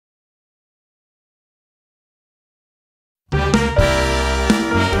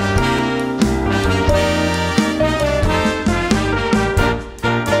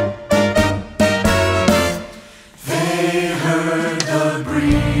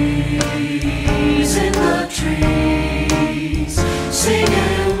breeze in the trees,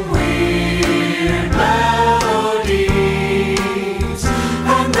 singing weird melodies,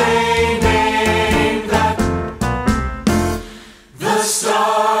 and they named that the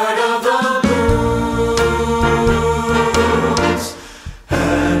start of the blues.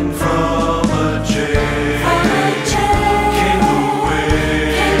 And from a jail came the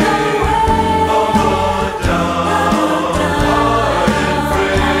wail of a downhearted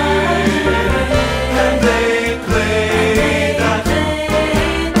friend, and they played that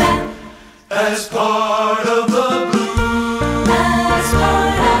as part of the blues,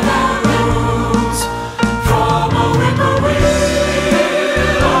 from a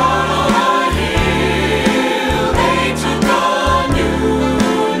whippoorwill on a hill. They took a new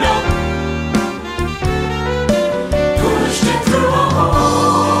note, pushed it through a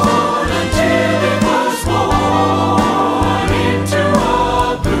hole until it was born into a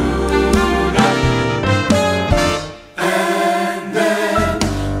blue note. And then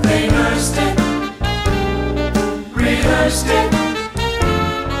they nursed it, rehearsed it,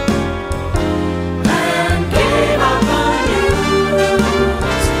 and gave out the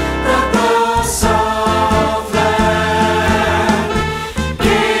news that the Southland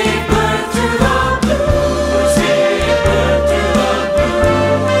gave birth to the blues, gave birth to the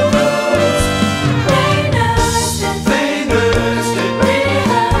blues. They nursed it,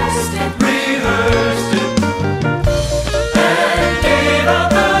 rehearsed it, and gave out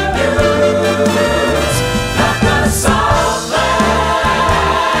the news that the Southland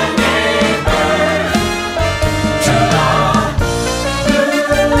gave birth to the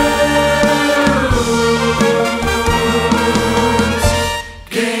blues,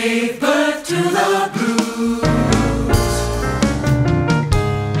 gave birth to the blues.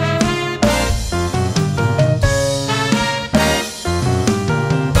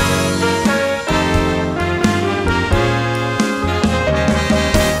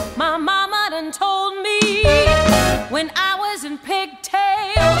 My mama done told me when I was in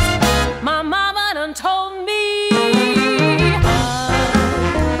pigtails. My mama done told me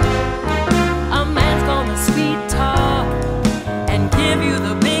a man's gonna sweet talk and give you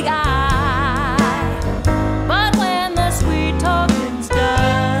the big eye. But when the sweet talking's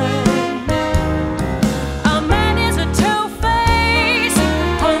done, a man is a two-face, a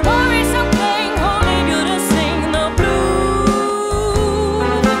worrisome thing who'll leave you to sing the blues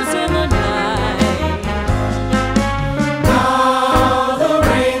in the night. Now the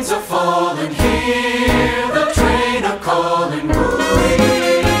rains are falling, hear the train a calling,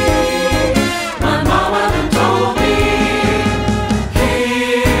 woo-wee. My mama done told me,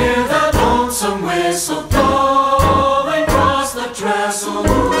 hear that lonesome whistle blowing across the trestle,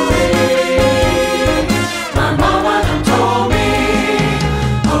 woo-wee. My mama done told me,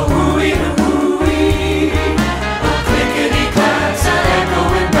 a woo-wee, a woo-wee, a clickety-clacks are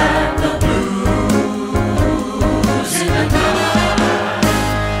echoing back the blues in the night.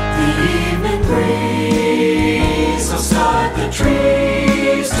 The evening breeze will start the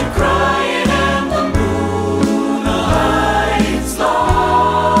trees to crying, and the moon will hide its light.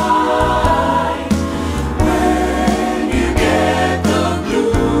 When you get the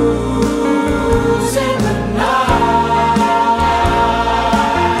blues in the night,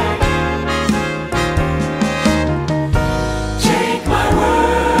 take my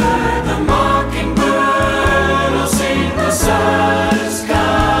word, the mockingbird will sing the saddest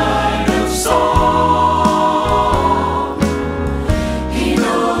kind of song. He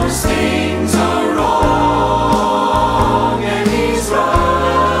knows things